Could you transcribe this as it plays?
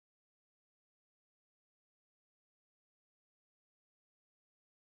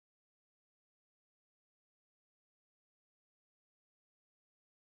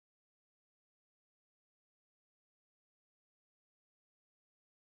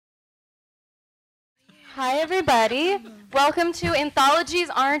Hi, everybody. Welcome to Anthologies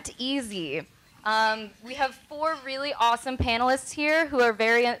Aren't Easy. We have 4 really awesome panelists here who are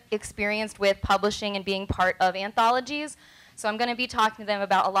very experienced with publishing and being part of anthologies. So I'm going to be talking to them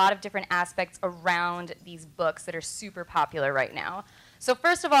about a lot of different aspects around these books that are super popular right now. So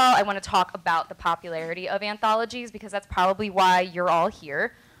first of all, I want to talk about the popularity of anthologies because that's probably why you're all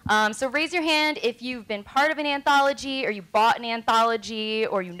here. So raise your hand if you've been part of an anthology, or you bought an anthology,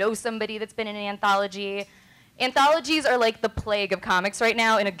 or you know somebody that's been in an anthology. Anthologies are like the plague of comics right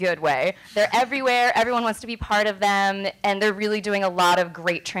now in a good way. They're everywhere, everyone wants to be part of them, and they're really doing a lot of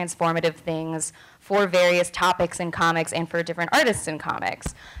great transformative things for various topics in comics and for different artists in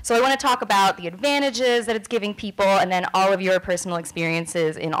comics. So I want to talk about the advantages that it's giving people, and then all of your personal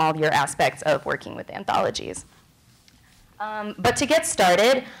experiences in all your aspects of working with anthologies. But to get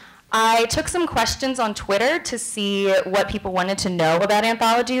started, I took some questions on Twitter to see what people wanted to know about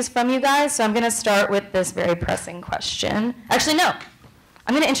anthologies from you guys. So I'm going to start with this very pressing question. Actually, no.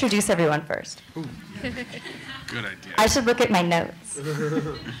 I'm going to introduce everyone first. Ooh. Good idea. I should look at my notes. All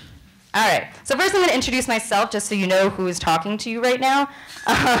right. So first I'm going to introduce myself just so you know who is talking to you right now.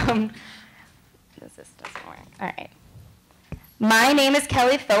 This doesn't work. All right. My name is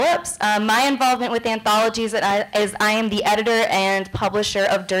Kelly Phillips. My involvement with anthologies is I am the editor and publisher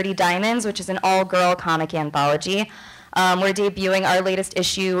of Dirty Diamonds, which is an all-girl comic anthology. We're debuting our latest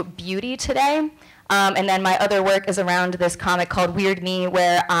issue, Beauty, today. And then my other work is around this comic called Weird Me,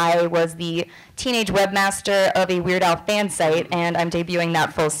 where I was the teenage webmaster of a Weird Al fan site, and I'm debuting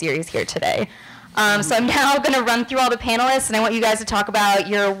that full series here today. So I'm now going to run through all the panelists, and I want you guys to talk about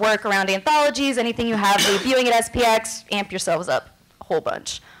your work around anthologies, anything you have debuting at SPX, amp yourselves up a whole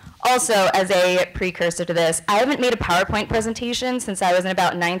bunch. Also, as a precursor to this, I haven't made a PowerPoint presentation since I was in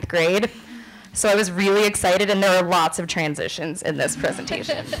about 9th grade, so I was really excited, and there are lots of transitions in this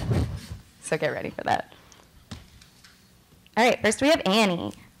presentation. So get ready for that. All right, first we have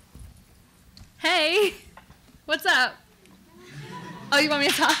Annie. Hey, what's up? Oh, you want me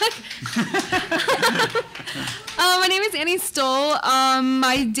to talk? My name is Annie Stoll.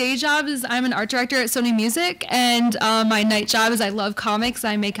 My day job is I'm an art director at Sony Music, and my night job is I love comics.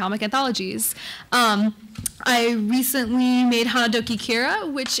 I make comic anthologies. I recently made Hanadoki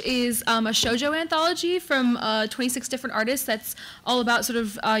Kira, which is a shoujo anthology from 26 different artists that's all about sort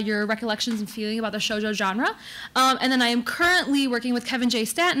of your recollections and feeling about the shoujo genre. And then I am currently working with Kevin J.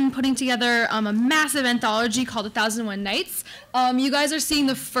 Stanton putting together a massive anthology called 1001 Nights. You guys are seeing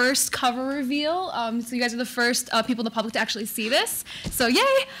the first cover reveal, so you guys are the first people in the public to actually see this, so yay!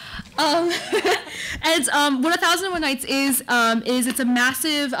 And what 1001 Nights is it's a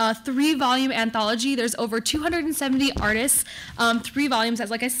massive 3-volume anthology. There's over 270 artists, 3 volumes, as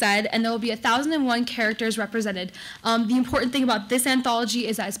like I said, and there will be 1001 characters represented. The important thing about this anthology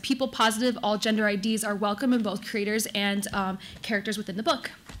is that it's people positive, all gender IDs are welcome in both creators and characters within the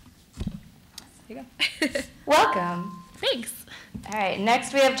book. There you go. Welcome. Thanks. All right,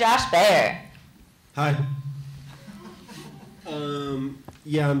 next we have Josh Baer. Hi.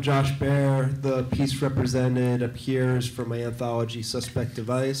 Yeah, I'm Josh Baer. The piece represented appears from my anthology, Suspect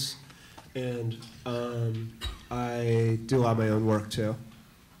Device. And I do a lot of my own work, too.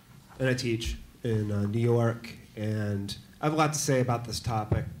 And I teach in New York. And I have a lot to say about this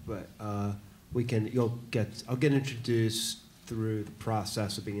topic, but I'll get introduced through the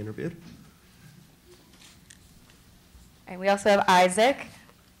process of being interviewed. And we also have Isaac.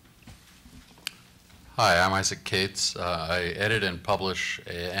 Hi, I'm Isaac Cates. I edit and publish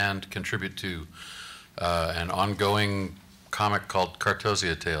and contribute to an ongoing comic called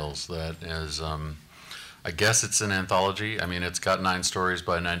Cartozia Tales that is, I guess it's an anthology. I mean, it's got 9 stories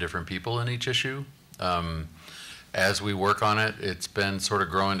by 9 different people in each issue. As we work on it, it's been sort of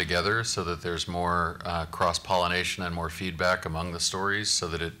growing together so that there's more cross-pollination and more feedback among the stories, so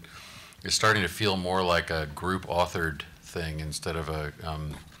that it is starting to feel more like a group-authored thing instead of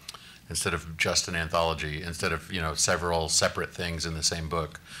just an anthology, instead of several separate things in the same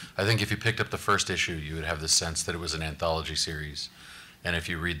book. I think if you picked up the first issue, you would have the sense that it was an anthology series, and if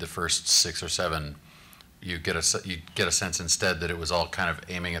you read the first 6 or 7, you get a sense instead that it was all kind of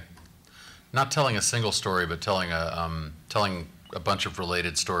aiming at not telling a single story, but telling a bunch of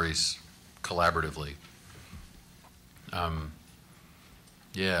related stories collaboratively.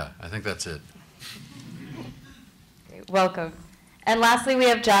 Yeah, I think that's it. Welcome. And lastly, we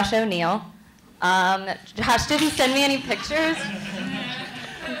have Josh O'Neill. Josh didn't send me any pictures,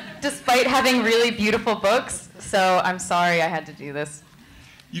 despite having really beautiful books, so I'm sorry I had to do this.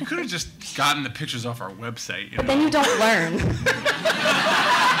 You could have just gotten the pictures off our website. But then you don't learn.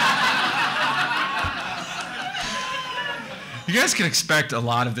 You guys can expect a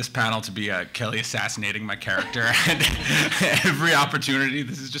lot of this panel to be Kelly assassinating my character at every opportunity.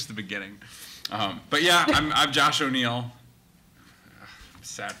 This is just the beginning. But yeah, I'm Josh O'Neill.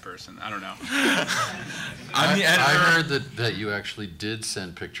 Sad person. I don't know. I'm the editor. I heard that you actually did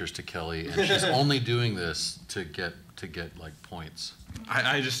send pictures to Kelly, and she's only doing this to get like points.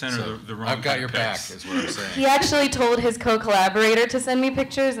 I just sent her the wrong. I've got your back, pics. is what I'm saying. He actually told his co-collaborator to send me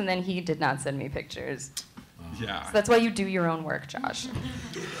pictures, and then he did not send me pictures. Yeah. So that's why you do your own work, Josh.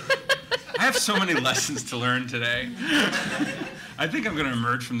 I have so many lessons to learn today. I think I'm going to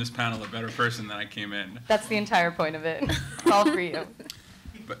emerge from this panel a better person than I came in. That's the entire point of it. It's all for you.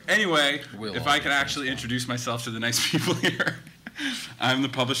 But anyway, if I could actually introduce myself to the nice people here. I'm the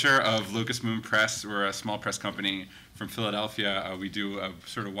publisher of Locust Moon Press. We're a small press company from Philadelphia. We do a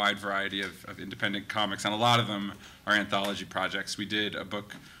sort of wide variety of independent comics, and a lot of them are anthology projects. We did a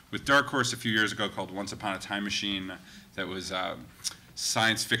book with Dark Horse a few years ago called Once Upon a Time Machine that was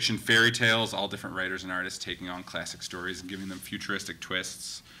science fiction fairy tales, all different writers and artists taking on classic stories and giving them futuristic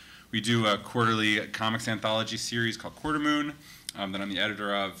twists. We do a quarterly comics anthology series called Quarter Moon that I'm the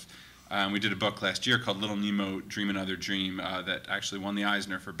editor of. We did a book last year called Little Nemo, Dream Another Dream that actually won the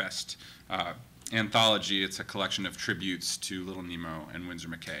Eisner for Best Anthology. It's a collection of tributes to Little Nemo and Winsor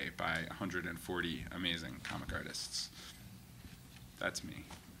McCay by 140 amazing comic artists. That's me.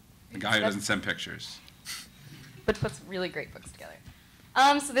 The guy who doesn't send pictures. But puts really great books together.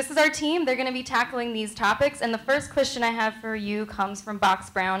 So this is our team. They're going to be tackling these topics. And the first question I have for you comes from Box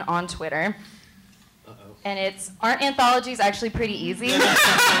Brown on Twitter. And it's, aren't anthologies actually pretty easy?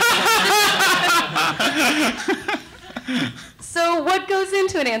 So what goes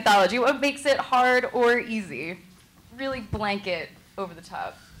into an anthology? What makes it hard or easy? Really blanket over the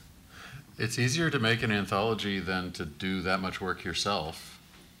top. It's easier to make an anthology than to do that much work yourself.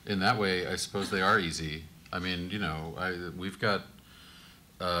 In that way, I suppose they are easy. I mean, you know, we've got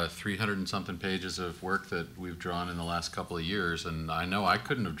 300 and something pages of work that we've drawn in the last couple of years, and I know I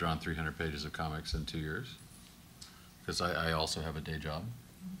couldn't have drawn 300 pages of comics in 2 years because I also have a day job.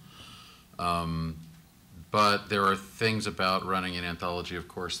 But there are things about running an anthology, of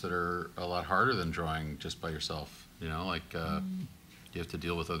course, that are a lot harder than drawing just by yourself. You know, like you have to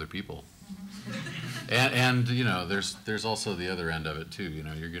deal with other people. And you know, there's also the other end of it too. You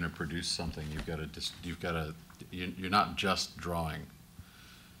know, you're going to produce something. You're not just drawing.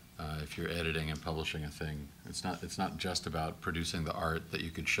 If you're editing and publishing a thing, it's not just about producing the art that you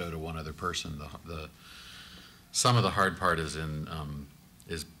could show to one other person. Some of the hard part is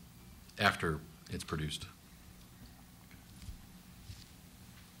is after it's produced.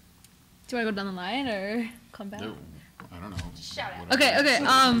 Do you want to go down the line or come back? No, I don't know. Just shout out. Okay.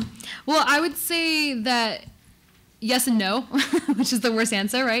 Well, I would say that yes and no, which is the worst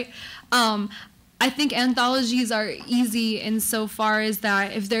answer, right? I think anthologies are easy insofar as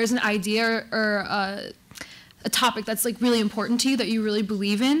that if there's an idea or a topic that's like really important to you that you really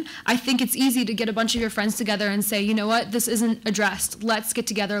believe in, I think it's easy to get a bunch of your friends together and say, you know what, this isn't addressed. Let's get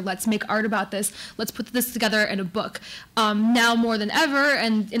together. Let's make art about this. Let's put this together in a book. Now more than ever,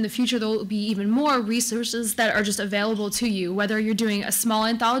 and in the future there will be even more resources that are just available to you, whether you're doing a small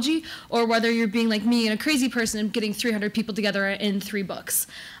anthology or whether you're being like me and a crazy person and getting 300 people together in 3 books.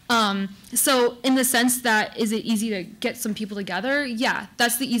 So in the sense that, is it easy to get some people together? Yeah,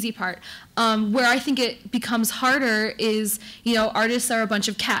 that's the easy part. Where I think it becomes harder is, you know, artists are a bunch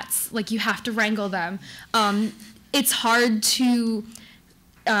of cats. Like, you have to wrangle them. It's hard to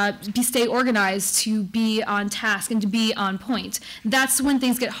stay organized, to be on task, and to be on point. That's when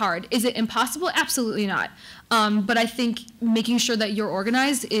things get hard. Is it impossible? Absolutely not. But I think making sure that you're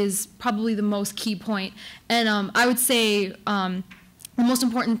organized is probably the most key point. And I would say the most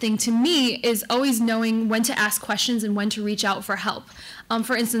important thing to me is always knowing when to ask questions and when to reach out for help.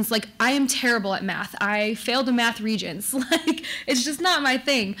 For instance, like, I am terrible at math. I failed in math regents. Like, it's just not my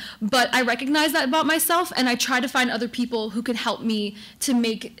thing. But I recognize that about myself, and I try to find other people who can help me to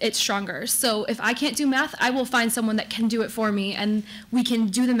make it stronger. So if I can't do math, I will find someone that can do it for me, and we can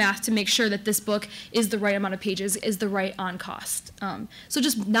do the math to make sure that this book is the right amount of pages, is the right on cost. So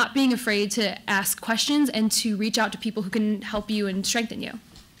just not being afraid to ask questions and to reach out to people who can help you and strengthen you.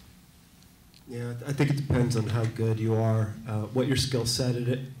 Yeah, I think it depends on how good you are, what your skill set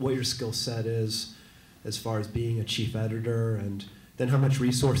is, as far as being a chief editor, and then how much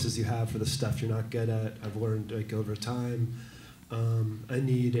resources you have for the stuff you're not good at. I've learned, like, over time, I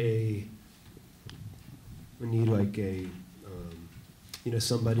need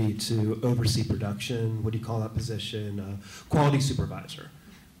somebody to oversee production. What do you call that position? Quality supervisor.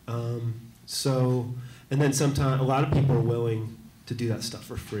 And then sometimes a lot of people are willing to do that stuff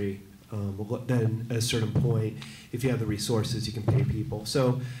for free. then at a certain point, if you have the resources, you can pay people.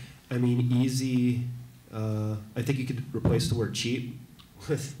 So, I mean, easy, I think you could replace the word cheap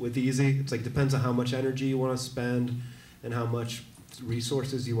with easy. It's like, depends on how much energy you want to spend and how much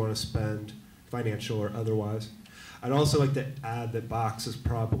resources you want to spend, financial or otherwise. I'd also like to add that Box is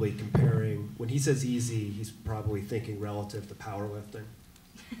probably comparing, when he says easy, he's probably thinking relative to powerlifting.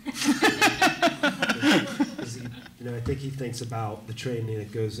 I think he thinks about the training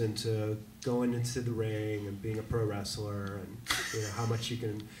that goes into going into the ring and being a pro wrestler, and how much you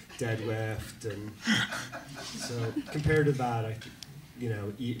can deadlift, and so compared to that,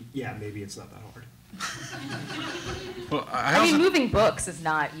 yeah, maybe it's not that hard. Well, I mean, moving books is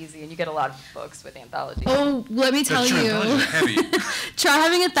not easy, and you get a lot of books with Anthology. Oh, let me tell you. Heavy. Try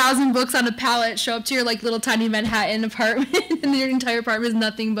having 1,000 books on a pallet, show up to your little tiny Manhattan apartment, and your entire apartment is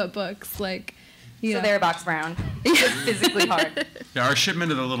nothing but books. So they're box brown. It's physically hard. Yeah, our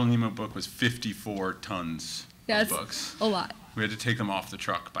shipment of the Little Nemo book was 54 tons of books. A lot. We had to take them off the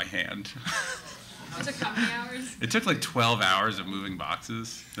truck by hand. It took how many hours? It took like 12 hours of moving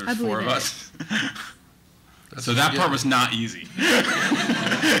boxes. There was I believe 4 of it. us. So that part was not easy.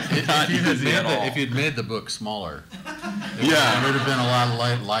 If you'd made the book smaller, it would have been a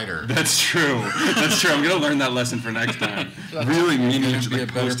lot lighter. That's true. That's true. I'm going to learn that lesson for next time. Really mini, be a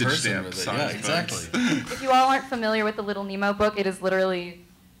better postage person stamp with it. size Yeah, exactly. books. If you all aren't familiar with the Little Nemo book, it is literally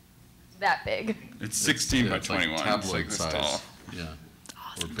that big. It's 16 by 21. Like tabloid it's like this size. tall. Yeah.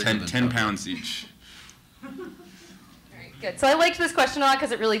 Awesome. Or bigger 10 than pounds each. Good. So I liked this question a lot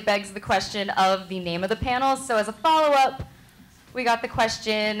because it really begs the question of the name of the panel. So as a follow-up, we got the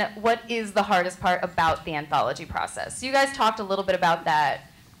question, what is the hardest part about the anthology process? So you guys talked a little bit about that,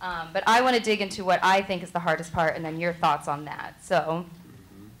 but I want to dig into what I think is the hardest part and then your thoughts on that. So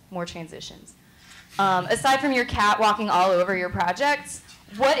more transitions. Aside from your cat walking all over your projects,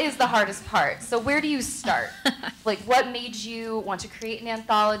 what is the hardest part? So where do you start? What made you want to create an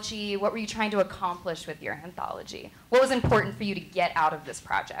anthology? What were you trying to accomplish with your anthology? What was important for you to get out of this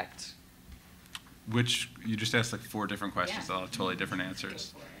project? Which, you just asked 4 different questions. Yeah. All have totally different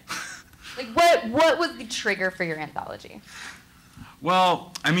answers. What was the trigger for your anthology?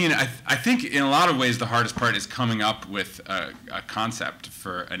 Well, I mean, I think in a lot of ways the hardest part is coming up with a concept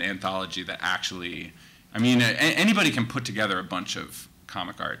for an anthology that actually, I mean, anybody can put together a bunch of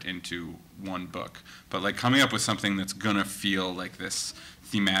comic art into one book, but coming up with something that's gonna feel like this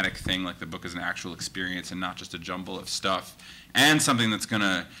thematic thing, like the book is an actual experience and not just a jumble of stuff, and something that's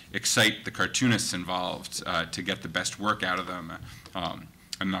gonna excite the cartoonists involved to get the best work out of them,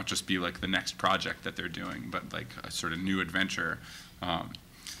 and not just be the next project that they're doing, but a sort of new adventure. The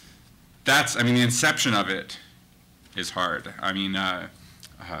inception of it is hard. I mean,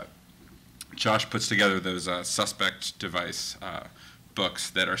 Josh puts together those suspect device books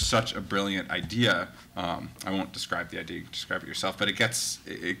that are such a brilliant idea. I won't describe the idea, you can describe it yourself, but it gets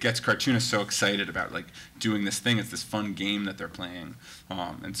cartoonists so excited about doing this thing. It's this fun game that they're playing,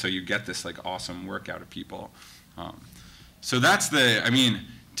 and so you get this awesome work out of people. So that's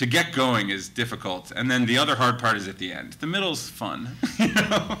to get going is difficult, and then the other hard part is at the end. The middle's fun,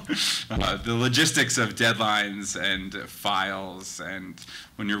 the logistics of deadlines and files, and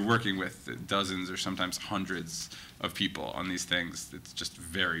when you're working with dozens or sometimes hundreds of people on these things, it's just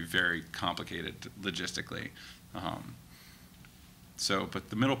very, very complicated logistically. But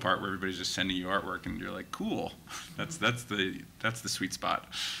the middle part where everybody's just sending you artwork and you're like, cool, that's the sweet spot.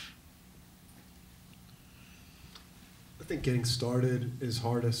 I think getting started is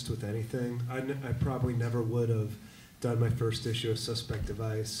hardest with anything. I probably never would have done my first issue of Suspect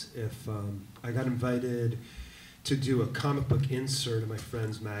Device if I got invited to do a comic book insert in my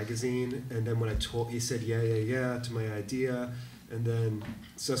friend's magazine, and then when he said yeah to my idea, and then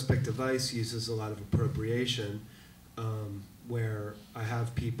Suspect Device uses a lot of appropriation, where I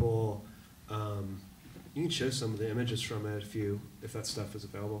have people. You can show some of the images from it if that stuff is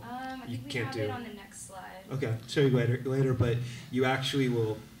available. I think we have it on the next slide. Okay, show you later, but you actually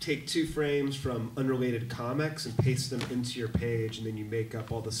will take 2 frames from unrelated comics and paste them into your page, and then you make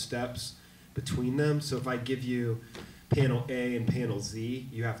up all the steps between them. So if I give you panel A and panel Z,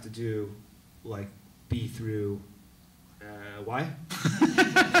 you have to do B through Y.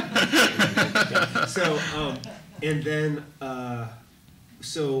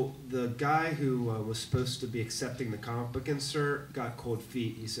 So the guy who was supposed to be accepting the comic book insert got cold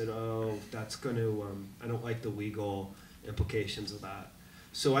feet. He said, "Oh, that's going to, I don't like the legal implications of that."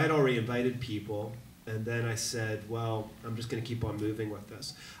 So I had already invited people, and then I said, well, I'm just going to keep on moving with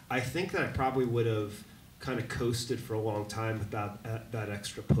this. I think that I probably would have kind of coasted for a long time without that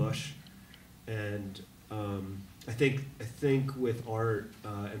extra push. And I think with art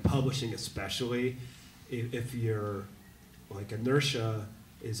and publishing especially, if you're like inertia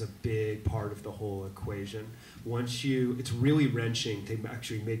is a big part of the whole equation. It's really wrenching to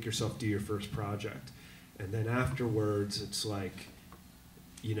actually make yourself do your first project. And then afterwards, it's like,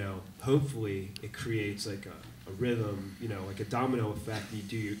 hopefully it creates like a rhythm, like a domino effect.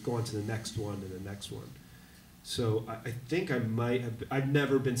 You go on to the next one and the next one. So I think I've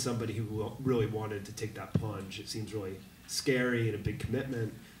never been somebody who really wanted to take that plunge. It seems really scary and a big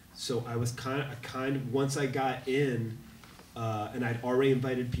commitment. So I was kind of once I got in, and I'd already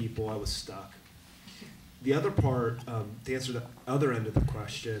invited people, I was stuck. The other part, to answer the other end of the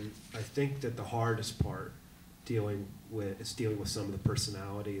question, I think that the hardest part dealing with some of the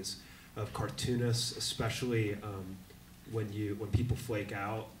personalities of cartoonists, especially when people flake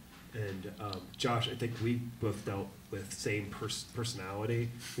out. And Josh, I think we both dealt with same personality.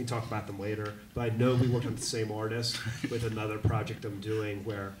 We can talk about them later, but I know we worked on the same artist with another project I'm doing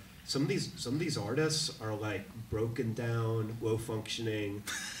where some of these artists are like broken down, low functioning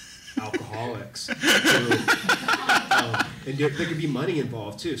alcoholics. And there could be money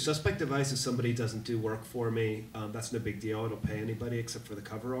involved too. Suspect Device is somebody who doesn't do work for me. That's no big deal. I don't pay anybody except for the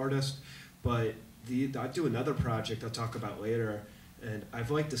cover artist. But I do another project I'll talk about later, and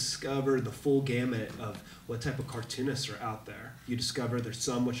I've like discovered the full gamut of what type of cartoonists are out there. You discover there's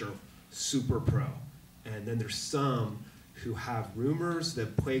some which are super pro, and then there's some who have rumors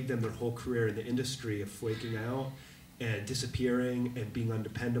that plague them their whole career in the industry of flaking out and disappearing and being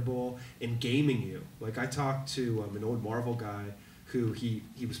undependable and gaming you. Like I talked to an old Marvel guy who he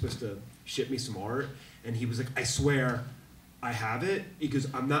was supposed to ship me some art, and he was like, I swear I have it. He goes,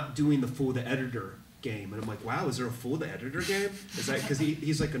 I'm not doing the Fool the Editor game. And I'm like, wow, is there a Fool the Editor game? Is that because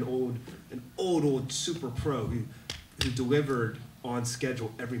he's like an old super pro who delivered on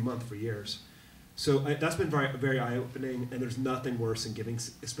schedule every month for years. So that's been very, very eye-opening, and there's nothing worse than giving,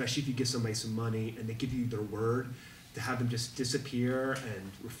 especially if you give somebody some money and they give you their word, to have them just disappear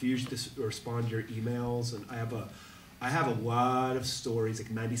and refuse to respond to your emails. And I have a lot of stories,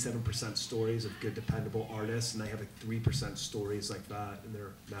 like 97% stories of good, dependable artists, and I have like 3% stories like that, and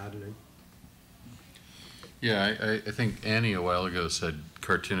they're maddening. Yeah, I think Annie a while ago said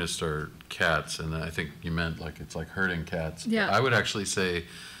cartoonists are cats, and I think you meant like it's like herding cats. Yeah. I would actually say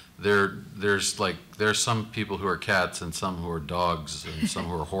there's some people who are cats and some who are dogs and some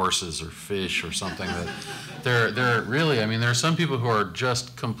who are horses or fish or something. That they're really, I mean, there are some people who are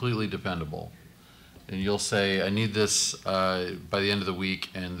just completely dependable, and you'll say, I need this by the end of the week,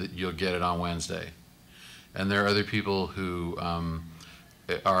 and you'll get it on Wednesday. And there are other people who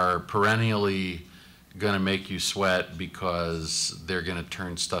are perennially going to make you sweat because they're going to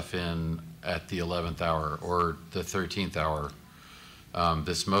turn stuff in at the 11th hour or the 13th hour.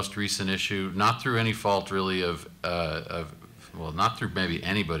 This most recent issue, not through any fault really well, not through maybe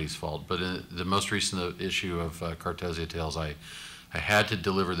anybody's fault, but in the most recent issue of Cartozia Tales, I had to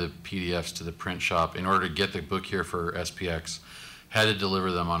deliver the PDFs to the print shop in order to get the book here for SPX. Had to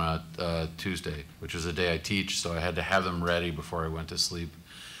deliver them on a Tuesday, which is a day I teach, so I had to have them ready before I went to sleep.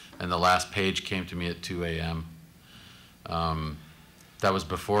 And the last page came to me at 2 a.m. That was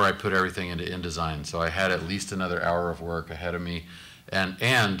before I put everything into InDesign, so I had at least another hour of work ahead of me. And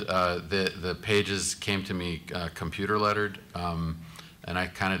the pages came to me computer lettered, and I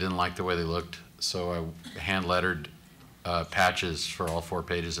kind of didn't like the way they looked, so I hand lettered patches for all 4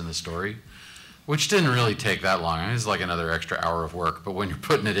 pages in the story, which didn't really take that long. It was like another extra hour of work, but when you're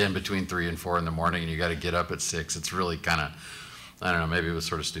putting it in between 3 and 4 in the morning and you got to get up at 6, it's really kind of, I don't know, maybe it was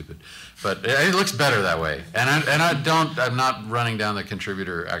sort of stupid, but it looks better that way. And I'm not running down the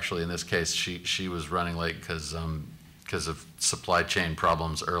contributor actually in this case. She was running late because of supply chain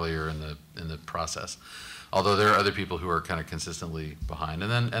problems earlier in the process. Although there are other people who are kind of consistently behind.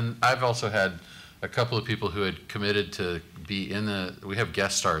 And I've also had a couple of people who had committed to be in we have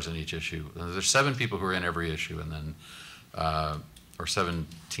guest stars in each issue. There's 7 people who are in every issue, and then, or 7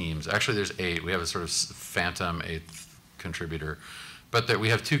 teams. Actually, there's 8. We have a sort of phantom 8th contributor. But we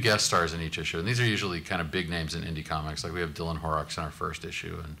have 2 guest stars in each issue, and these are usually kind of big names in indie comics. Like we have Dylan Horrocks in our 1st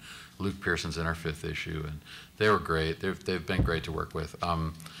issue, and Luke Pearson's in our 5th issue, and they were great. They've been great to work with.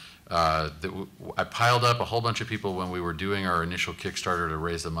 I piled up a whole bunch of people when we were doing our initial Kickstarter to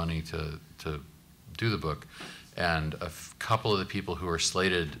raise the money to do the book, and a couple of the people who are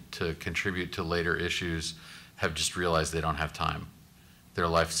slated to contribute to later issues have just realized they don't have time. Their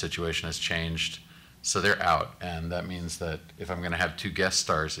life situation has changed, so they're out, and that means that if I'm going to have 2 guest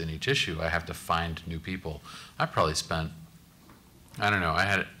stars in each issue, I have to find new people. I probably spent, I don't know, I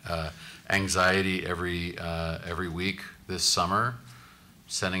had anxiety every week this summer,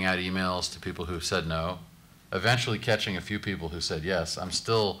 sending out emails to people who said no, eventually catching a few people who said yes. I'm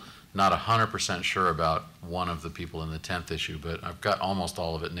still not 100% sure about one of the people in the 10th issue, but I've got almost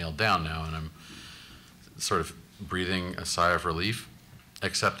all of it nailed down now, and I'm sort of breathing a sigh of relief,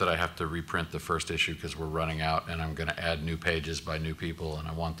 except that I have to reprint the first issue because we're running out, and I'm going to add new pages by new people, and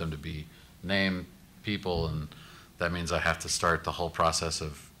I want them to be named people, and that means I have to start the whole process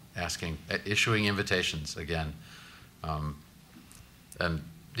of issuing invitations again. And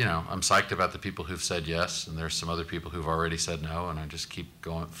you know, I'm psyched about the people who've said yes, and there's some other people who've already said no, and I just keep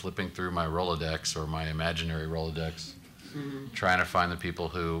going, flipping through my Rolodex or my imaginary Rolodex, trying to find the people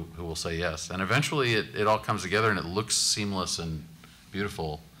who will say yes. And eventually it all comes together and it looks seamless and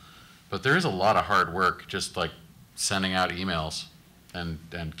beautiful. But there is a lot of hard work just like sending out emails and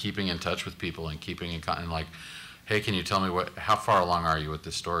keeping in touch with people and keeping in contact, and like, hey, can you tell me how far along are you with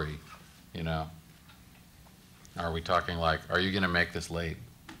this story? You know? Are we talking like, are you going to make this late?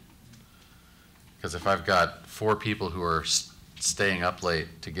 Because if I've got 4 people who are staying up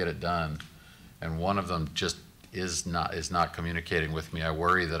late to get it done, and one of them just is not communicating with me, I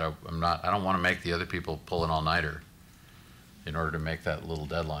worry that I don't want to make the other people pull an all-nighter in order to make that little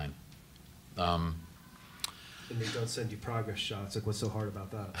deadline. And they don't send you progress shots. Like, what's so hard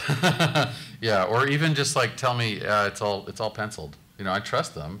about that? Yeah, or even just like tell me it's all penciled. You know, I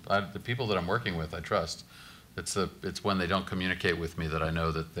trust them. The people that I'm working with, I trust. It's when they don't communicate with me that I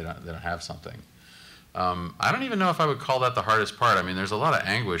know that they don't have something. I don't even know if I would call that the hardest part. I mean, there's a lot of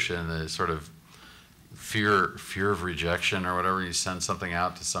anguish in the sort of fear of rejection or whatever. You send something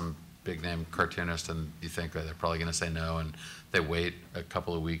out to some big name cartoonist and you think that they're probably going to say no, and they wait a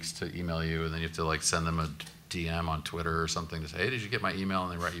couple of weeks to email you, and then you have to like send them a DM on Twitter or something to say, hey, did you get my email?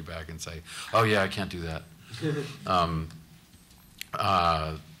 And they write you back and say, oh yeah, I can't do that.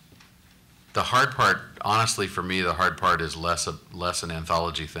 The hard part, honestly, for me, the hard part is less an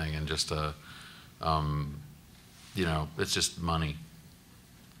anthology thing and just you know, it's just money.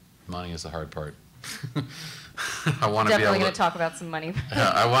 Money is the hard part. I want to be able Definitely going to talk about some money.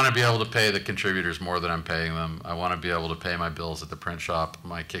 I want to be able to pay the contributors more than I'm paying them. I want to be able to pay my bills at the print shop.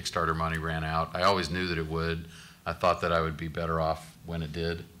 My Kickstarter money ran out. I always knew that it would. I thought that I would be better off when it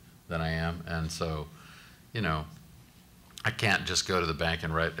did than I am, and so, you know, I can't just go to the bank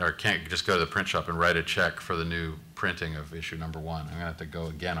and can't just go to the print shop and write a check for the new printing of issue number 1. I'm going to have to go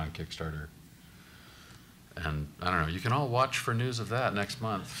again on Kickstarter. And I don't know, you can all watch for news of that next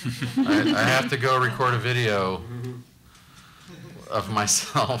month. I have to go record a video of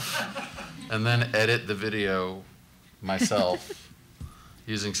myself and then edit the video myself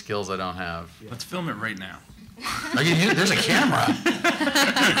using skills I don't have. Let's film it right now. There's a camera.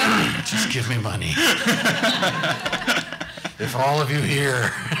 Just give me money. If all of you here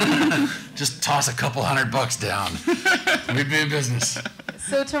just toss a couple $100 down, we'd be in business.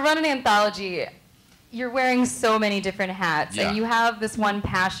 So to run an anthology, you're wearing so many different hats, and you have this one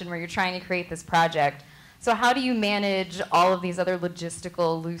passion where you're trying to create this project. So how do you manage all of these other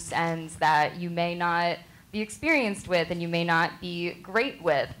logistical loose ends that you may not be experienced with and you may not be great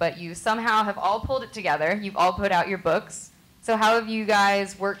with, but you somehow have all pulled it together, you've all put out your books. So how have you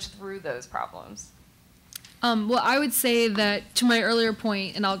guys worked through those problems? Well, I would say that to my earlier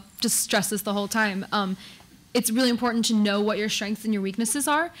point, and I'll just stress this the whole time, it's really important to know what your strengths and your weaknesses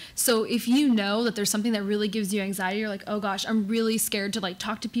are. So if you know that there's something that really gives you anxiety, you're like, oh gosh, I'm really scared to like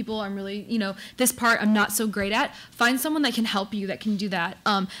talk to people, I'm really, you know, this part I'm not so great at, find someone that can help you that can do that.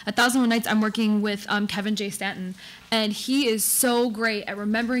 At 1001 Nights, I'm working with Kevin J. Stanton, and he is so great at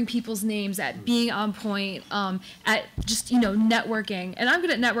remembering people's names, at being on point, at just, you know, networking. And I'm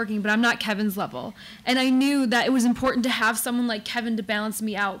good at networking, but I'm not Kevin's level. And I knew that it was important to have someone like Kevin to balance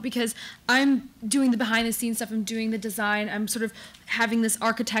me out, because I'm doing the behind the scenes stuff, I'm doing the design, I'm sort of having this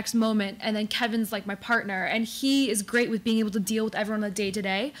architect's moment, and then Kevin's like my partner, and he is great with being able to deal with everyone on the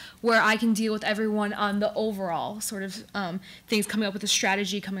day-to-day, where I can deal with everyone on the overall sort of things, coming up with the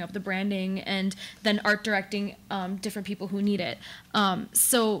strategy, coming up with the branding, and then art directing different people who need it.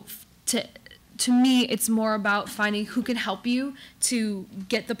 So to me, it's more about finding who can help you to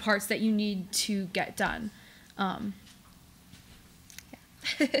get the parts that you need to get done.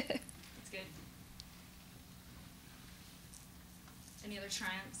 Any other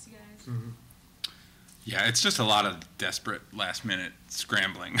triumphs, you guys? Mm-hmm. Yeah, it's just a lot of desperate last-minute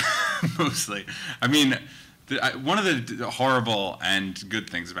scrambling, mostly. I mean, one of the horrible and good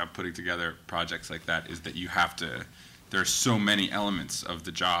things about putting together projects like that is that you have to, there are so many elements of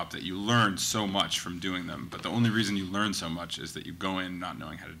the job that you learn so much from doing them, but the only reason you learn so much is that you go in not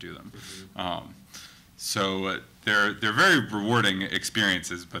knowing how to do them. So they're very rewarding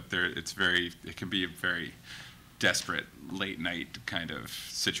experiences, but it can be very desperate late night kind of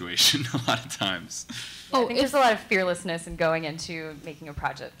situation a lot of times. I think there's a lot of fearlessness in going into making a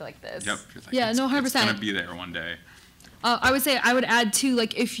project like this. Yep. You're like, Yeah, no, 100%. It's gonna be there one day. I would say I would add too,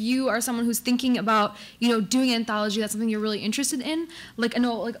 like if you are someone who's thinking about, doing an anthology, that's something you're really interested in. Like I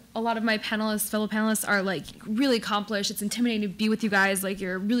know like a lot of my fellow panelists are like really accomplished. It's intimidating to be with you guys. Like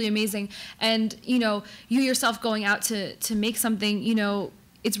you're really amazing. And, you yourself going out to make something,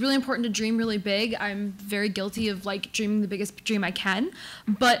 it's really important to dream really big. I'm very guilty of like dreaming the biggest dream I can,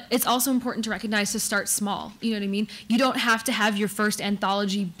 but it's also important to recognize to start small. You know what I mean? You don't have to have your first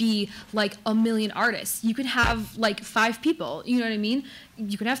anthology be like 1 million artists. You can have like 5 people. You know what I mean?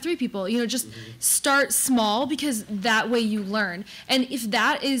 You can have 3 people. Just start small because that way you learn. And if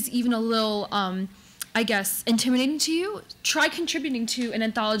that is even a little, I guess, intimidating to you, try contributing to an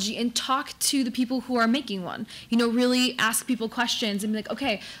anthology and talk to the people who are making one. Really ask people questions and be like,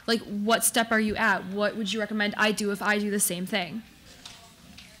 okay, like what step are you at? What would you recommend I do if I do the same thing?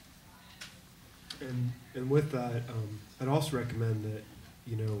 And with that, I'd also recommend that,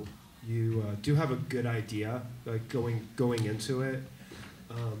 you do have a good idea, like going into it.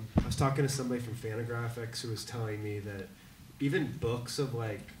 I was talking to somebody from Fantagraphics who was telling me that even books of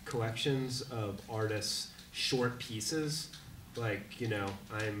like collections of artists' short pieces, like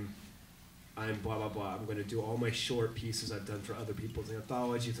I'm blah blah blah. I'm going to do all my short pieces I've done for other people's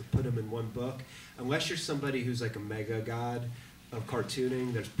anthologies to put them in one book. Unless you're somebody who's like a mega god of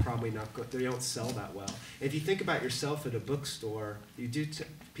cartooning, there's probably not they don't sell that well. If you think about yourself at a bookstore,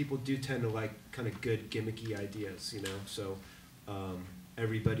 people do tend to like kind of good gimmicky ideas, So.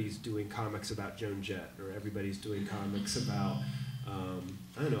 Everybody's doing comics about Joan Jett, or everybody's doing comics about,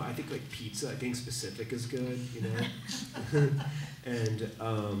 I don't know, I think like pizza, being specific is good, and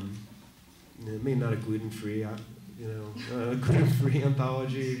maybe not a gluten-free, gluten-free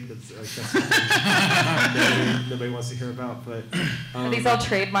anthology, that's nobody wants to hear about, but. Are these all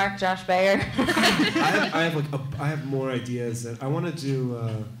trademark Josh Bayer? I have more ideas that I want to do,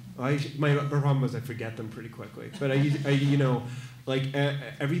 my problem is I forget them pretty quickly, but like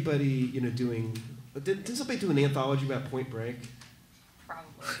everybody, doing. Did somebody do an anthology about Point Break?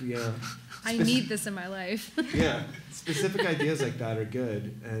 Probably. Yeah. I need this in my life. Yeah, specific ideas like that are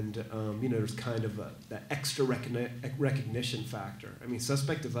good, and there's kind of that extra recognition factor. I mean,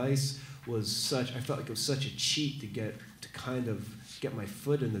 Suspect Device was I felt like it was such a cheat to kind of get my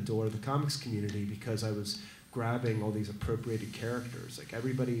foot in the door of the comics community because I was grabbing all these appropriated characters. Like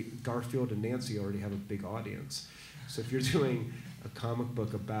everybody, Garfield and Nancy already have a big audience. So if you're doing a comic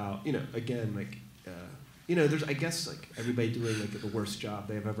book about, again, like, there's, I guess, like everybody doing like the worst job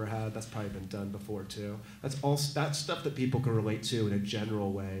they've ever had. That's probably been done before too. That's stuff that people can relate to in a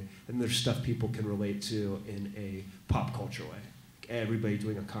general way, and there's stuff people can relate to in a pop culture way. Everybody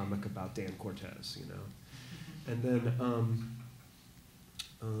doing a comic about Dan Cortez, and then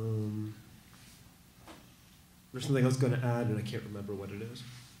there's something I was going to add, and I can't remember what it is.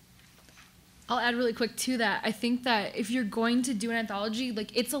 I'll add really quick to that. I think that if you're going to do an anthology,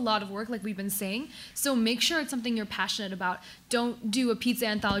 like it's a lot of work, like we've been saying. So make sure it's something you're passionate about. Don't do a pizza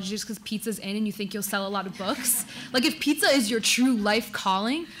anthology just because pizza's in and you think you'll sell a lot of books. Like if pizza is your true life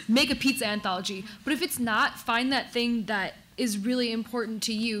calling, make a pizza anthology. But if it's not, find that thing that is really important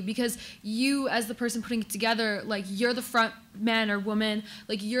to you, because you as the person putting it together, like you're the front man or woman,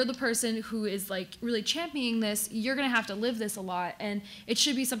 like you're the person who is like really championing this. You're gonna have to live this a lot, and it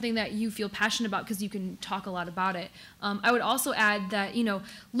should be something that you feel passionate about because you can talk a lot about it. I would also add that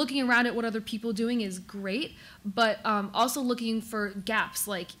looking around at what other people doing is great, but also looking for gaps,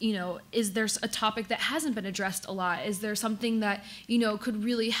 like is there a topic that hasn't been addressed a lot? Is there something that could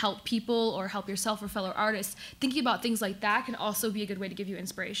really help people or help yourself or fellow artists? Thinking about things like that can also be a good way to give you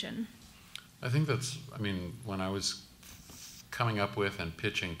inspiration. I think when I was coming up with and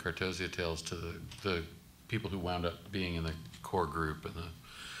pitching Cartozia Tales to the people who wound up being in the core group and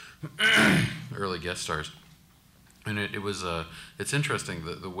the early guest stars, and it's interesting,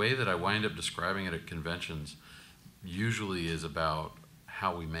 the way that I wind up describing it at conventions usually is about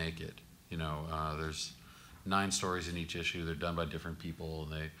how we make it. There's 9 stories in each issue. They're done by different people,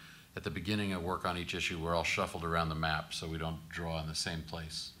 and at the beginning of work on each issue, we're all shuffled around the map, so we don't draw in the same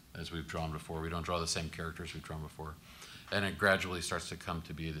place as we've drawn before. We don't draw the same characters we've drawn before. And it gradually starts to come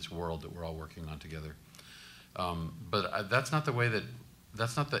to be this world that we're all working on together. But that's not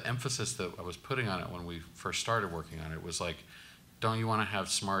the emphasis that I was putting on it when we first started working on it. It was like, don't you want to have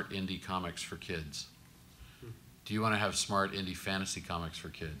smart indie comics for kids? Do you want to have smart indie fantasy comics for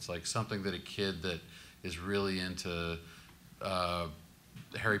kids? Like something that a kid that is really into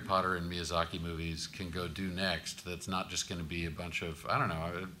Harry Potter and Miyazaki movies can go do next. That's not just going to be a bunch of, I don't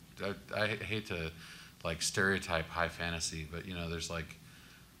know, I hate to like stereotype high fantasy, but you know, there's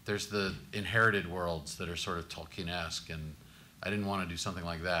the inherited worlds that are sort of Tolkien-esque, and I didn't want to do something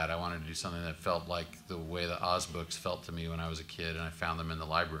like that. I wanted to do something that felt like the way the Oz books felt to me when I was a kid, and I found them in the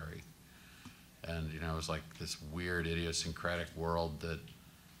library. And you know, it was like this weird idiosyncratic world that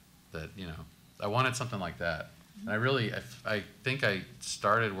you know, I wanted something like that. And I think I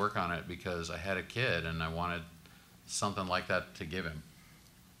started work on it because I had a kid and I wanted something like that to give him.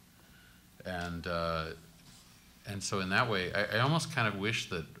 And so in that way, I almost kind of wish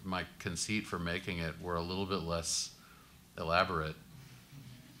that my conceit for making it were a little bit less elaborate.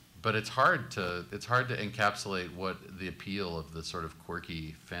 But it's hard to encapsulate what the appeal of the sort of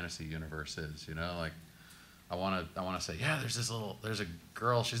quirky fantasy universe is. You know, like I want to say, yeah, there's a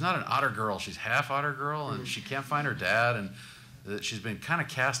girl. She's not an otter girl. She's half otter girl, and she can't find her dad, and she's been kind of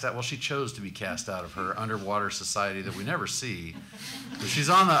cast out. Well, she chose to be cast out of her underwater society that we never see. But she's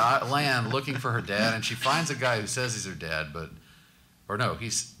on the land looking for her dad, and she finds a guy who says he's her dad,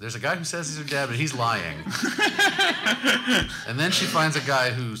 there's a guy who says he's her dad, but he's lying. And then she finds a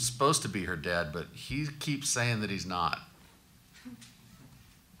guy who's supposed to be her dad, but he keeps saying that he's not.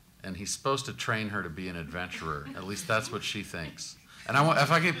 And he's supposed to train her to be an adventurer. At least that's what she thinks. And if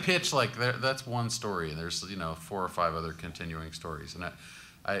I could pitch, like, that's one story, and there's, you know, 4 or 5 other continuing stories. And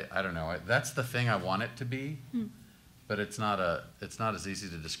I don't know. That's the thing I want it to be, but it's not as easy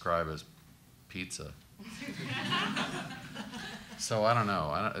to describe as pizza. So I don't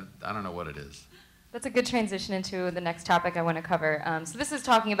know. I don't know what it is. That's a good transition into the next topic I want to cover. So this is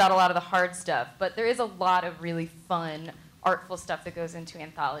talking about a lot of the hard stuff, but there is a lot of really fun, artful stuff that goes into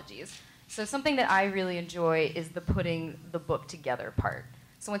anthologies. So something that I really enjoy is the putting the book together part.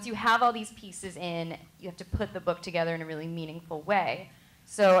 So once you have all these pieces in, you have to put the book together in a really meaningful way.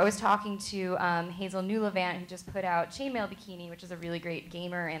 So I was talking to Hazel Newlevant, who just put out Chainmail Bikini, which is a really great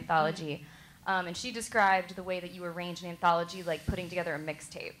gamer anthology. And she described the way that you arrange an anthology like putting together a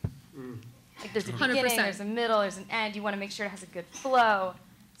mixtape. Like there's a beginning, 100%. there's a middle, there's an end. You want to make sure it has a good flow.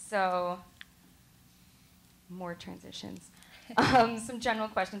 So more transitions. Some general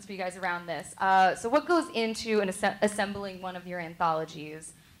questions for you guys around this. So what goes into assembling one of your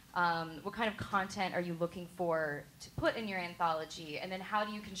anthologies? What kind of content are you looking for to put in your anthology? And then how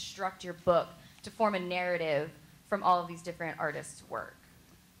do you construct your book to form a narrative from all of these different artists' work?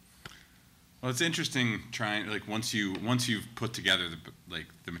 Well, it's interesting trying, like, once you've put together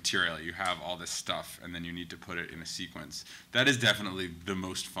the material, you have all this stuff, and then you need to put it in a sequence. That is definitely the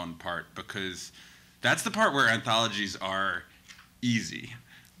most fun part, because that's the part where anthologies are easy.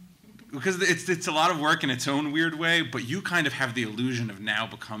 Because it's a lot of work in its own weird way, but you kind of have the illusion of now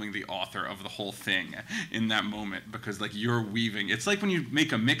becoming the author of the whole thing in that moment, because like you're weaving. It's like when you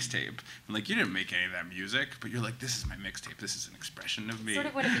make a mixtape, and like you didn't make any of that music, but you're like, this is my mixtape. This is an expression of me. Sort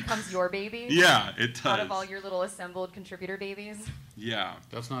of when it becomes your baby. Yeah, it does. Out of all your little assembled contributor babies. Yeah.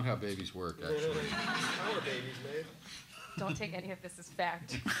 That's not how babies work, actually. How are babies made? Don't take any of this as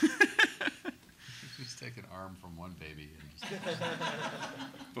fact. Just take an arm from one baby and just...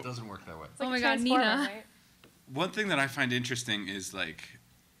 It doesn't work that way. It's like Oh my a God, transformer, Nina. right? One thing that I find interesting is like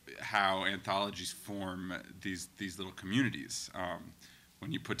how anthologies form these little communities.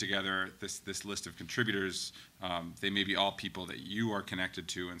 When you put together this list of contributors, they may be all people that you are connected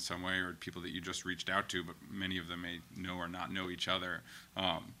to in some way, or people that you just reached out to, but many of them may know or not know each other.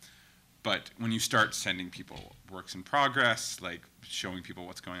 But when you start sending people works in progress, like showing people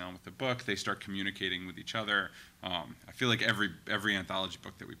what's going on with the book, they start communicating with each other. I feel like every anthology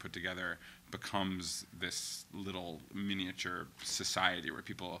book that we put together becomes this little miniature society where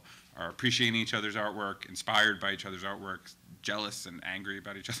people are appreciating each other's artwork, inspired by each other's artwork, jealous and angry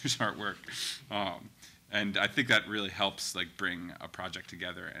about each other's artwork. And I think that really helps like bring a project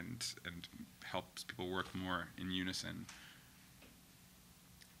together and helps people work more in unison.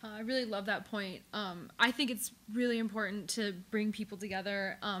 I really love that point. I think it's really important to bring people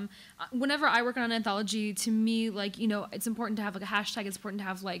together. Whenever I work on an anthology, to me, like, you know, it's important to have like a hashtag. It's important to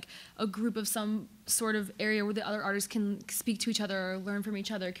have like a group of some sort of area where the other artists can speak to each other, learn from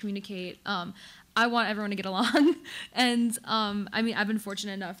each other, communicate. I want everyone to get along. And I mean, I've been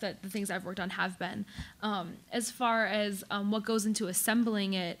fortunate enough that the things I've worked on have been. As far as what goes into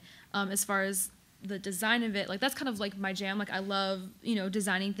assembling it, as far as the design of it, like that's kind of like my jam. Like I love, you know,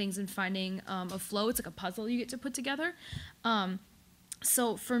 designing things and finding a flow. It's like a puzzle you get to put together.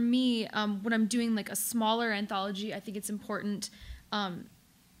 So for me, when I'm doing like a smaller anthology, I think it's important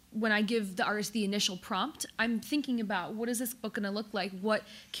when I give the artist the initial prompt, I'm thinking about what is this book going to look like? What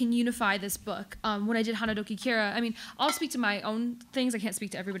can unify this book? When I did Hanadoki Kira, I mean, I'll speak to my own things. I can't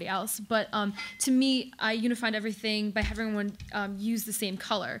speak to everybody else. But to me, I unified everything by having everyone use the same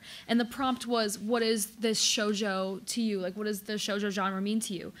color. And the prompt was, what is this shoujo to you? Like, what does the shoujo genre mean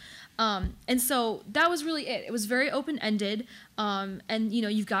to you? And so that was really it. It was very open-ended. And, you know,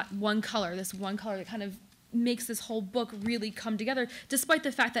 you've got this one color that kind of makes this whole book really come together, despite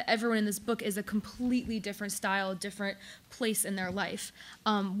the fact that everyone in this book is a completely different style, different place in their life.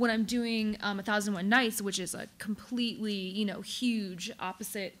 When I'm doing 1001 Nights, which is a completely, you know, huge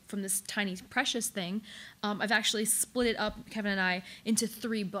opposite from this tiny precious thing, I've actually split it up, Kevin and I, into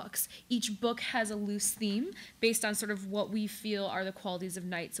 3 books. Each book has a loose theme based on sort of what we feel are the qualities of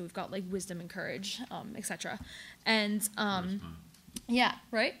night. So we've got like wisdom and courage, etc. And yeah,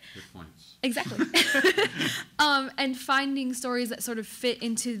 right? Good points. Exactly. And finding stories that sort of fit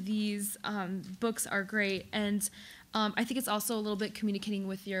into these books are great. And I think it's also a little bit communicating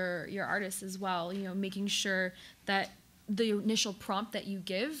with your artists as well, you know, making sure that the initial prompt that you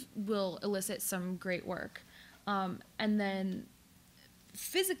give will elicit some great work. And then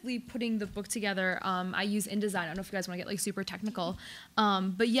physically putting the book together, I use InDesign. I don't know if you guys want to get like super technical,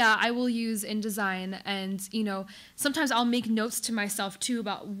 but yeah, I will use InDesign, and you know, sometimes I'll make notes to myself too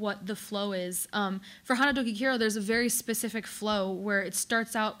about what the flow is. For Hanadoki Kira, there's a very specific flow where it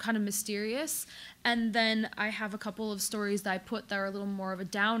starts out kind of mysterious, and then I have a couple of stories that I put that are a little more of a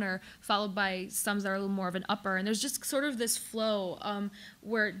downer, followed by some that are a little more of an upper. And there's just sort of this flow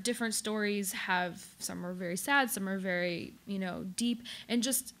where different stories have, some are very sad, some are very, you know, deep, and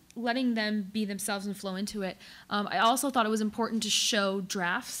just letting them be themselves and flow into it. I also thought it was important to show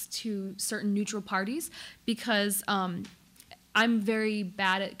drafts to certain neutral parties because I'm very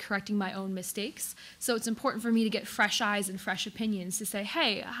bad at correcting my own mistakes. So it's important for me to get fresh eyes and fresh opinions to say,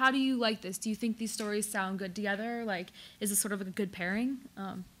 hey, how do you like this? Do you think these stories sound good together? Like, is this sort of a good pairing?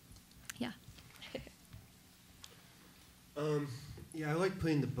 Yeah. Yeah, I like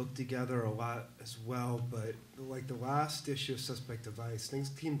putting the book together a lot as well, but like the last issue of Suspect Device,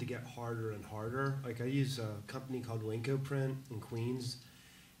 things seem to get harder and harder. Like I use a company called Winco Print in Queens,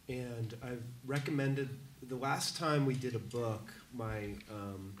 and I've recommended, the last time we did a book,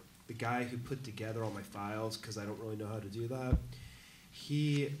 the guy who put together all my files, because I don't really know how to do that,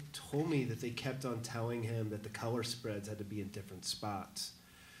 he told me that they kept on telling him that the color spreads had to be in different spots.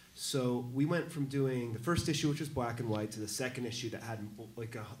 So we went from doing the first issue, which was black and white, to the second issue that had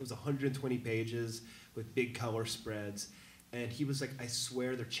like it was 120 pages with big color spreads. And he was like, I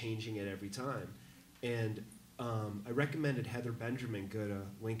swear they're changing it every time. And I recommended Heather Benjamin go to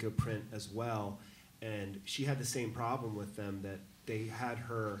Winco Print as well. And she had the same problem with them, that they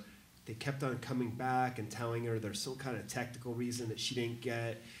kept on coming back and telling her there's some kind of technical reason that she didn't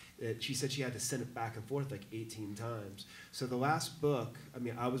get. She said she had to send it back and forth like 18 times. So the last book, I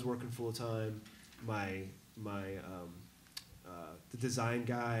mean, I was working full time. The design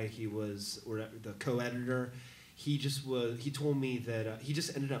guy, or the co-editor, he told me that he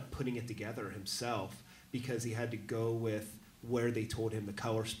just ended up putting it together himself because he had to go with where they told him the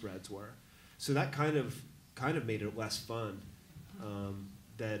color spreads were. So that kind of made it less fun.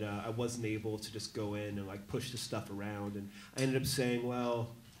 That I wasn't able to just go in and like push the stuff around. And I ended up saying,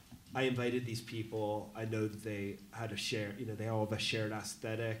 well, I invited these people. I know that they had a share, you know, they all have a shared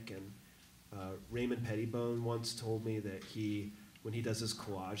aesthetic. And Raymond Pettibone once told me that when he does his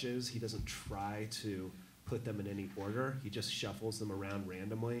collages, he doesn't try to put them in any order. He just shuffles them around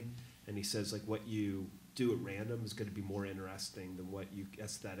randomly. And he says, like, what you do at random is going to be more interesting than what you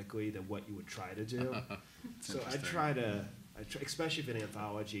than what you would try to do. So I try, especially if an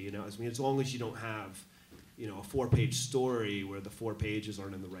anthology, you know, I mean, as long as you don't have, you know, a 4-page story where the 4 pages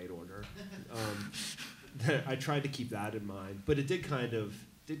aren't in the right order. I tried to keep that in mind, but it did kind of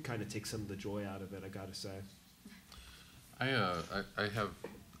take some of the joy out of it, I gotta say. I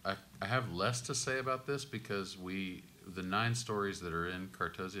have less to say about this because the 9 stories that are in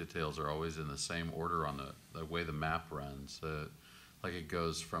Cartozia Tales are always in the same order on the way the map runs. Like it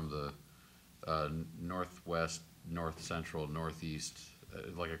goes from the northwest, north central, northeast,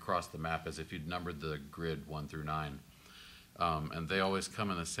 like across the map as if you'd numbered the grid 1 through 9. And they always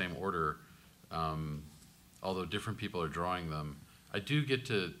come in the same order, although different people are drawing them. I do get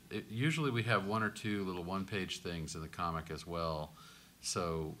to, usually we have 1 or 2 little 1-page things in the comic as well.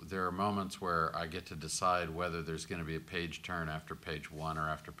 So there are moments where I get to decide whether there's going to be a page turn after page 1 or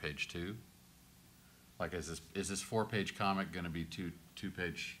after page 2. Like, is this 4-page comic going to be two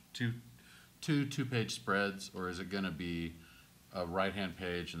 2-page spreads, or is it going to be a right-hand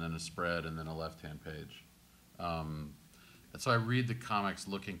page and then a spread and then a left-hand page? so I read the comics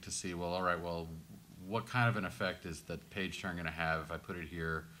looking to see, well, all right, well, what kind of an effect is that page turn going to have if I put it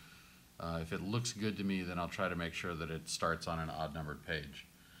here? If it looks good to me, then I'll try to make sure that it starts on an odd-numbered page.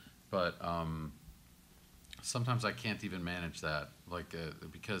 But sometimes I can't even manage that, like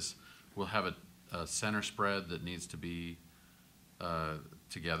because we'll have a center spread that needs to be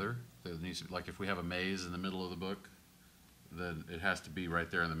together. That needs to, like if we have a maze in the middle of the book, then it has to be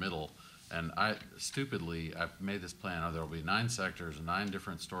right there in the middle. And I've made this plan. There will be 9 sectors, 9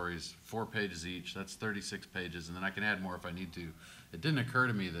 different stories, 4 pages each. That's 36 pages, and then I can add more if I need to. It didn't occur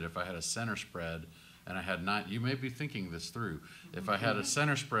to me that if I had a center spread and I had 9, you may be thinking this through. If I had a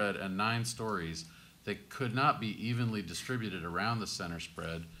center spread and 9 stories, they could not be evenly distributed around the center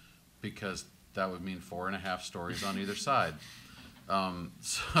spread because that would mean 4.5 stories on either side.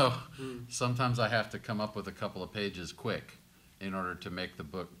 So sometimes I have to come up with a couple of pages quick in order to make the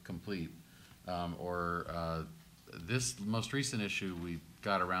book complete. This most recent issue, we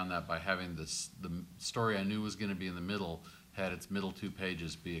got around that by having the story I knew was going to be in the middle had its middle 2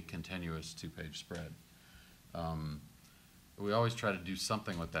 pages be a continuous 2-page spread. We always try to do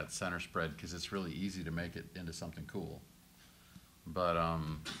something with that center spread because it's really easy to make it into something cool. But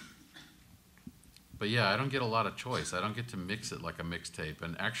yeah, I don't get a lot of choice. I don't get to mix it like a mixtape.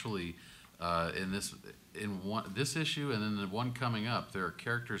 And actually, in this issue and then the one coming up, there are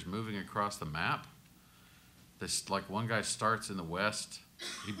characters moving across the map. Like one guy starts in the west.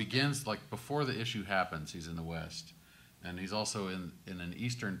 He begins like before the issue happens. He's in the west, and he's also in an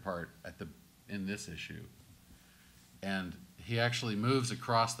eastern part in this issue. And he actually moves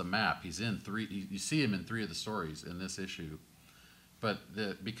across the map. He's in 3. You see him in 3 of the stories in this issue. But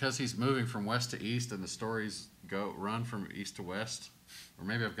because he's moving from west to east, and the stories run from east to west, or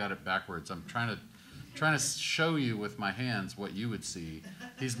maybe I've got it backwards. I'm trying to show you with my hands what you would see.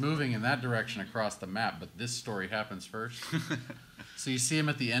 He's moving in that direction across the map, but this story happens first. So you see him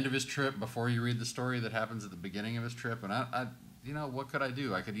at the end of his trip before you read the story that happens at the beginning of his trip. And I what could I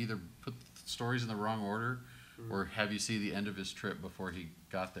do? I could either put the stories in the wrong order, or have you see the end of his trip before he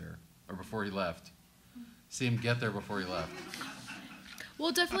got there, or before he left. See him get there before he left. Well,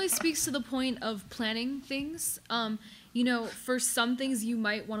 it definitely speaks to the point of planning things. For some things you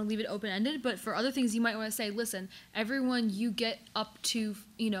might want to leave it open-ended, but for other things you might want to say, listen, everyone you get up to,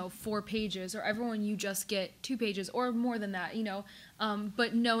 4 pages, or everyone you just get 2 pages, or more than that,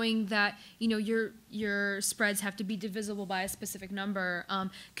 but knowing that, your spreads have to be divisible by a specific number,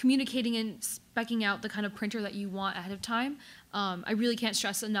 communicating and speccing out the kind of printer that you want ahead of time. I really can't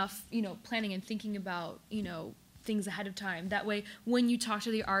stress enough, planning and thinking about, things ahead of time. That way, when you talk to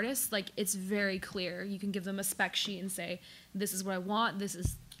the artist, it's very clear. You can give them a spec sheet and say, this is what I want, this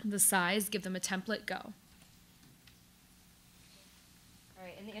is the size, give them a template, go. All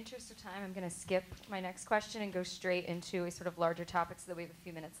right, in the interest of time, I'm going to skip my next question and go straight into a sort of larger topic so that we have a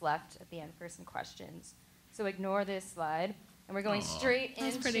few minutes left at the end for some questions. So ignore this slide, and we're going straight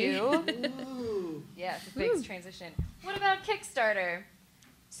into... Yeah, it's a big transition. What about Kickstarter?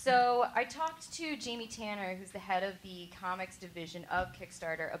 So I talked to Jamie Tanner, who's the head of the comics division of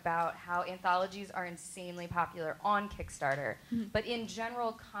Kickstarter, about how anthologies are insanely popular on Kickstarter. Mm-hmm. But in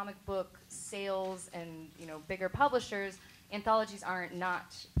general, comic book sales and bigger publishers, anthologies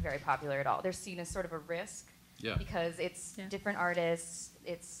not very popular at all. They're seen as sort of a risk because it's different artists.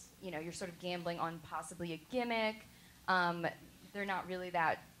 It's you're sort of gambling on possibly a gimmick. They're not really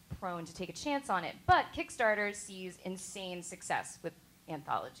that prone to take a chance on it. But Kickstarter sees insane success with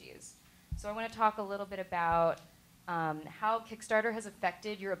anthologies. So I want to talk a little bit about how Kickstarter has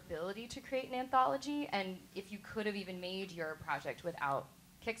affected your ability to create an anthology, and if you could have even made your project without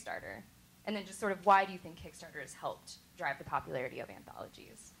Kickstarter. And then just sort of why do you think Kickstarter has helped drive the popularity of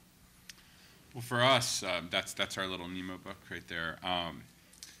anthologies? Well, for us, that's our little Nemo book right there. A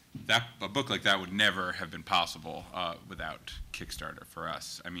book like that would never have been possible without Kickstarter for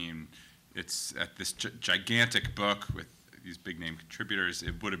us. I mean, it's at this gigantic book with these big name contributors,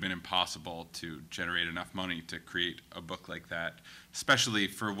 it would have been impossible to generate enough money to create a book like that, especially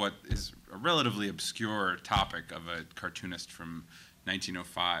for what is a relatively obscure topic of a cartoonist from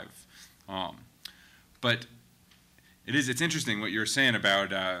 1905. But it's interesting what you're saying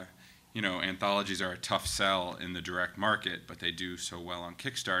about anthologies are a tough sell in the direct market, but they do so well on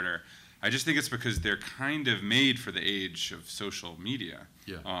Kickstarter. I just think it's because they're kind of made for the age of social media.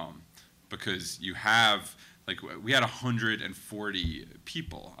 Yeah. Because you have we had 140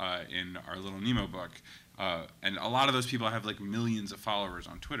 people in our little Nemo book, and a lot of those people have millions of followers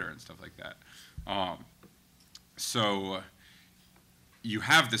on Twitter and stuff like that. So you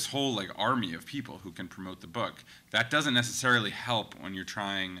have this whole army of people who can promote the book. That doesn't necessarily help when you're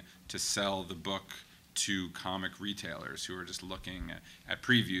trying to sell the book, to comic retailers who are just looking at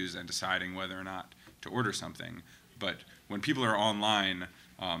previews and deciding whether or not to order something. But when people are online,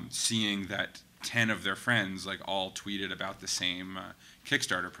 seeing that 10 of their friends like all tweeted about the same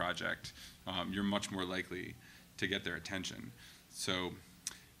Kickstarter project, you're much more likely to get their attention. So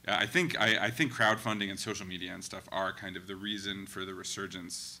I think crowdfunding and social media and stuff are kind of the reason for the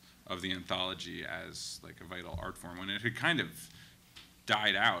resurgence of the anthology as like a vital art form. When it had kind of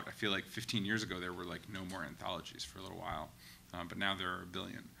died out, I feel like 15 years ago there were like no more anthologies for a little while, but now there are a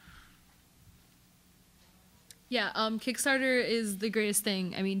billion. Yeah, Kickstarter is the greatest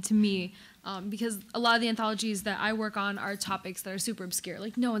thing, I mean, to me, because a lot of the anthologies that I work on are topics that are super obscure,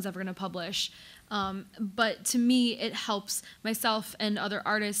 like no one's ever going to publish. But to me, it helps myself and other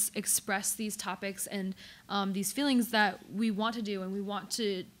artists express these topics and these feelings that we want to do, and we want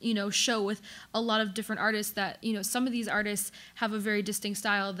to, show with a lot of different artists that, some of these artists have a very distinct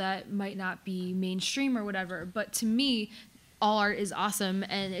style that might not be mainstream or whatever. But to me, all art is awesome,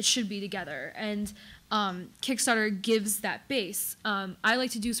 and it should be together. And Kickstarter gives that base. I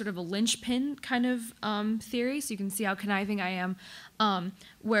like to do sort of a linchpin kind of theory, so you can see how conniving I am,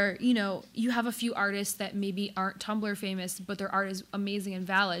 where, you have a few artists that maybe aren't Tumblr famous, but their art is amazing and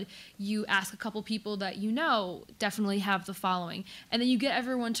valid. You ask a couple people that definitely have the following, and then you get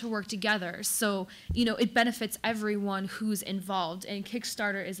everyone to work together. So, it benefits everyone who's involved, and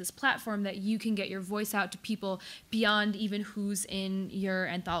Kickstarter is this platform that you can get your voice out to people beyond even who's in your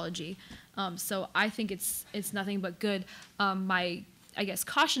anthology. So I think it's nothing but good. My, I guess,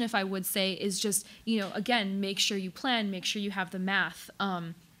 caution, if I would say, is just, again, make sure you plan, make sure you have the math.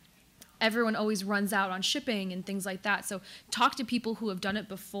 Everyone always runs out on shipping and things like that. So talk to people who have done it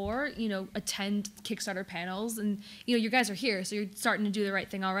before, attend Kickstarter panels, and, you guys are here, so you're starting to do the right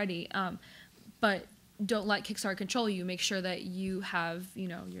thing already. But don't let Kickstarter control you. Make sure that you have,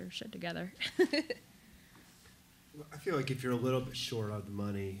 your shit together. I feel like if you're a little bit short on the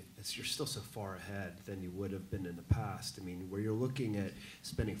money, you're still so far ahead than you would have been in the past. I mean, where you're looking at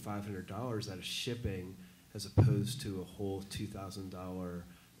spending $500 out of shipping as opposed to a whole $2,000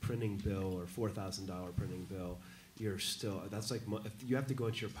 printing bill or $4,000 printing bill, you're still, that's like, if you have to go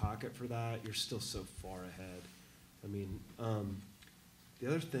into your pocket for that, you're still so far ahead. I mean, the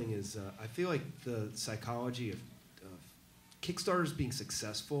other thing is, I feel like the psychology of Kickstarters being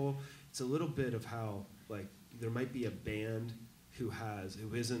successful, it's a little bit of how, like, there might be a band who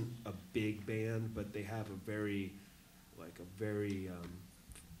isn't a big band, but they have a very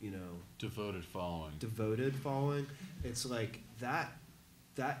devoted following. It's like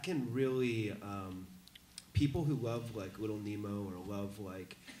that can really, people who love like Little Nemo or love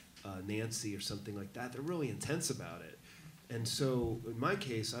like Nancy or something like that, they're really intense about it. And so in my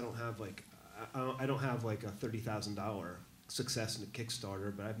case, I don't have like a $30,000 success in a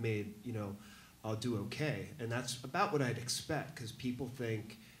Kickstarter, but I've made, I'll do okay. And that's about what I'd expect, because people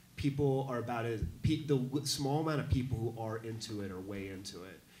think people are about it. The small amount of people who are into it are way into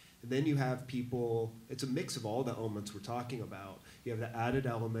it. And then you have people, it's a mix of all the elements we're talking about. You have the added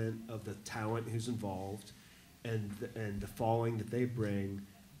element of the talent who's involved and the following that they bring.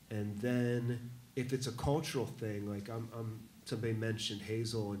 And then if it's a cultural thing, like somebody mentioned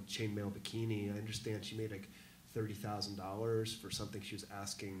Hazel and Chainmail Bikini. I understand she made like $30,000 for something she was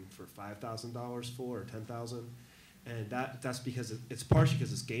asking for $5,000 for, or $10,000, and that's because it's partially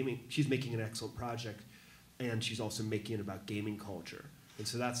because it's gaming. She's making an excellent project, and she's also making it about gaming culture. And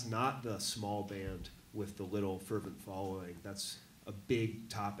so that's not the small band with the little fervent following. That's a big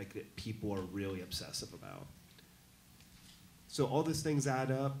topic that people are really obsessive about. So all these things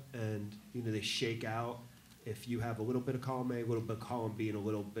add up, and they shake out. If you have a little bit of column A, a little bit of column B, and a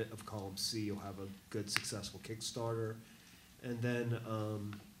little bit of column C, you'll have a good, successful Kickstarter. And then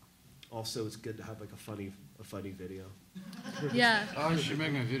also it's good to have like a funny video. Yeah. Oh, you should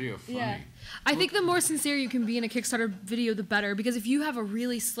make my video funny. Yeah. I think the more sincere you can be in a Kickstarter video, the better. Because if you have a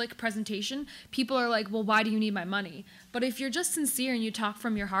really slick presentation, people are like, well, why do you need my money? But if you're just sincere and you talk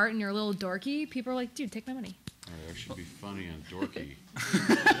from your heart and you're a little dorky, people are like, dude, take my money. There should be funny and dorky.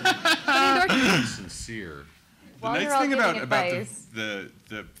 Funny and dorky. Sincere. The While nice you're all thing giving about advice.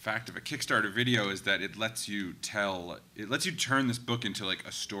 the fact of a Kickstarter video is that it lets you turn this book into like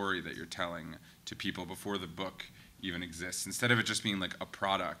a story that you're telling to people before the book even exists. Instead of it just being like a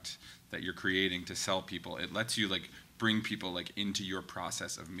product that you're creating to sell people, it lets you like bring people like into your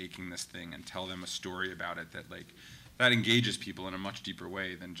process of making this thing and tell them a story about it that engages people in a much deeper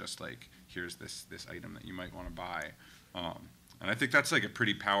way than just like, here's this item that you might want to buy. And I think that's like a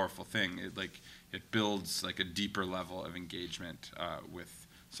pretty powerful thing. It builds like a deeper level of engagement with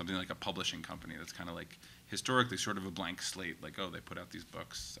something like a publishing company that's kind of like historically sort of a blank slate. Like, oh, they put out these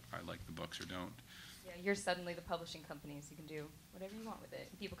books. I like the books or don't. Yeah, you're suddenly the publishing company, so you can do whatever you want with it.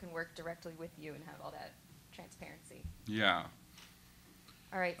 People can work directly with you and have all that transparency. Yeah.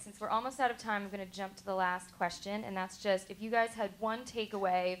 All right, since we're almost out of time, I'm going to jump to the last question, and that's just if you guys had one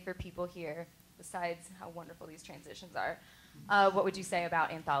takeaway for people here, besides how wonderful these transitions are, what would you say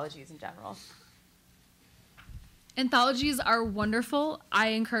about anthologies in general? Anthologies are wonderful. I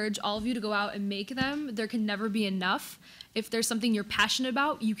encourage all of you to go out and make them. There can never be enough. If there's something you're passionate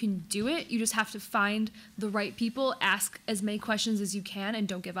about, you can do it. You just have to find the right people, ask as many questions as you can, and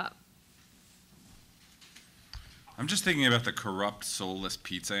don't give up. I'm just thinking about the corrupt, soulless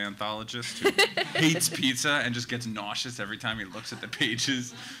pizza anthologist who hates pizza and just gets nauseous every time he looks at the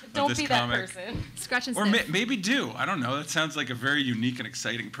pages of this comic. That person. Scratch and Or sniff. maybe do. I don't know. That sounds like a very unique and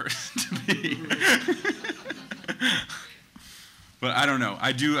exciting person to me. But I don't know.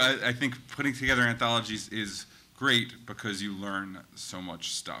 I think putting together anthologies is great because you learn so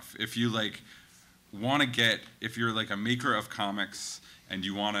much stuff. If you if you're like a maker of comics and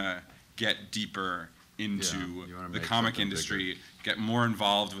you want to get deeper into the comic industry, get more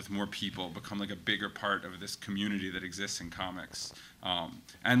involved with more people, become like a bigger part of this community that exists in comics,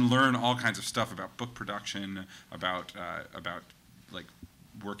 and learn all kinds of stuff about book production, about like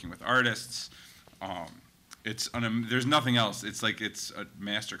working with artists. There's nothing else. It's a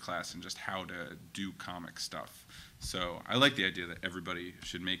master class in just how to do comic stuff. So I like the idea that everybody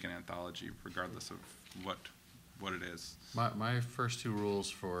should make an anthology, regardless of what it is. My first two rules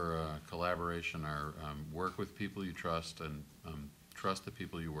for collaboration are work with people you trust and trust the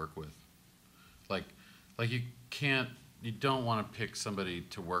people you work with. Like you don't want to pick somebody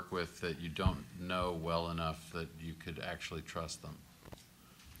to work with that you don't know well enough that you could actually trust them.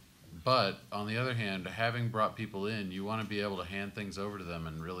 But on the other hand, having brought people in, you want to be able to hand things over to them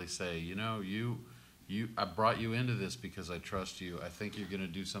and really say, you know, I brought you into this because I trust you. I think you're going to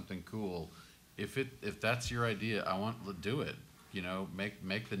do something cool. If that's your idea, I want to do it. You know,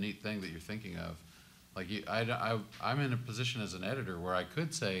 make the neat thing that you're thinking of. Like I'm in a position as an editor where I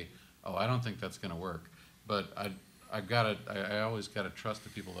could say, oh, I don't think that's going to work, but I always got to trust the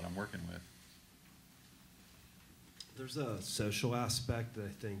people that I'm working with. There's a social aspect that I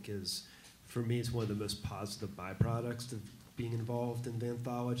think is, for me, it's one of the most positive byproducts of being involved in the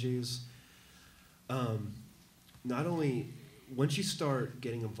anthologies. Not only, once you start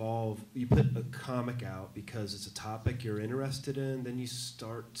getting involved, you put a comic out because it's a topic you're interested in, then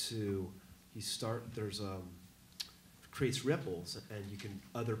creates ripples, and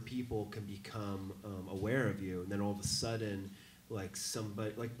other people can become aware of you, and then all of a sudden, like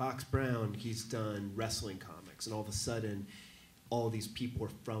somebody like Box Brown, he's done wrestling comics, and all of a sudden, all these people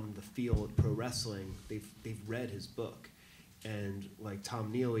are from the field of pro wrestling. They've read his book, and like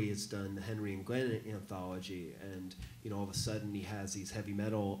Tom Neely has done the Henry and Glenn anthology, and all of a sudden he has these heavy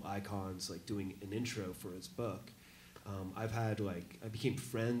metal icons like doing an intro for his book. I became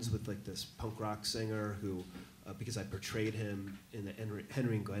friends with like this punk rock singer who, because I portrayed him in the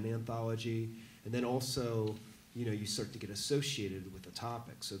Henry and Glenn anthology, and then also, you start to get associated with the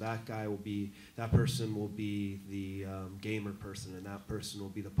topic. So that person will be the gamer person, and that person will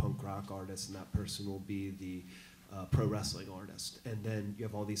be the punk rock artist, and that person will be the pro wrestling artist. And then you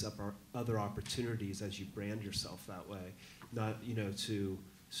have all these other opportunities as you brand yourself that way, not, to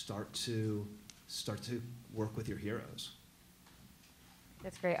start to work with your heroes.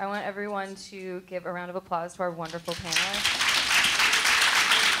 That's great. I want everyone to give a round of applause to our wonderful panelists.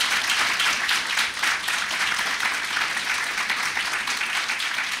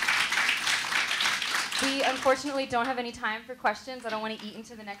 We unfortunately don't have any time for questions. I don't want to eat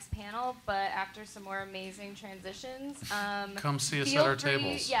into the next panel, but after some more amazing transitions, come see us at our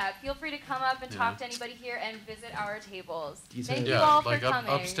tables. Yeah, feel free to come up and talk to anybody here and visit our tables. Thank you Yeah, all like for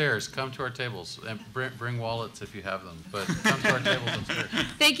coming. Upstairs, come to our tables and bring wallets if you have them, but come to our tables upstairs.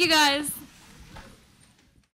 Thank you, guys.